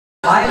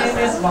My name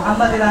is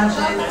Muhammad Ilan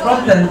Sheikh from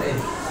 10th A.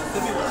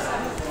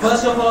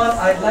 First of all,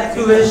 I'd like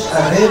to wish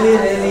a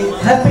really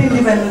happy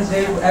Independence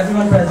Day to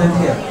everyone present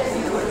here.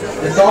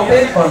 The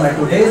topic for my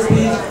today's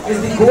speech is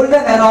the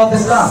golden era of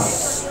Islam.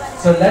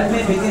 So let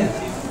me begin.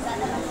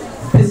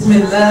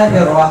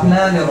 Bismillahir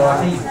Rahmanir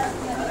Rahim.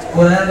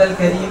 Quran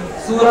al-Kareem,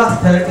 Surah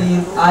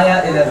 13,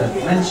 Ayah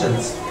 11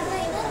 mentions,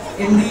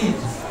 indeed,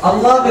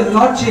 Allah will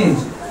not change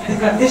the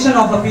condition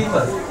of a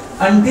people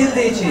until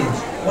they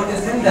change what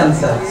is in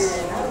themselves.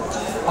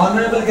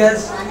 Honorable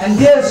guests and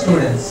dear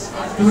students,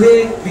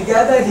 today we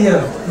gather here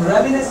to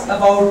reminisce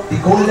about the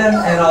golden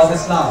era of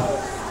Islam,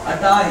 a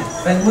time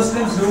when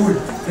Muslims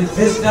ruled with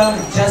wisdom,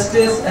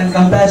 justice and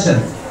compassion,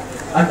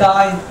 a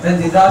time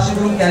when the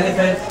Rashidun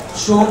Caliphate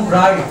shone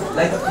bright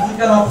like a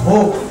beacon of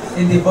hope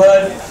in the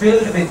world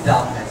filled with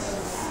darkness.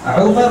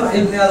 Umar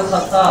ibn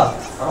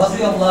al-Khattab,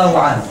 radiyallahu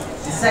anhu,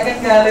 the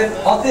second caliph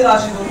of the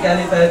Rashidun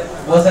Caliphate,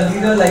 was a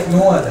leader like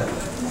no other.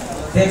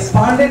 They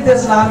expanded the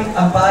Islamic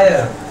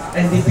empire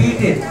and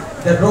defeated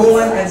the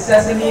Roman and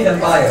Sassanid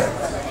Empire.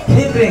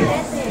 He brings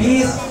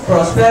peace,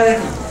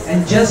 prosperity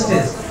and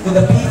justice to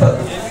the people.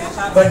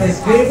 But his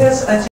greatest achievement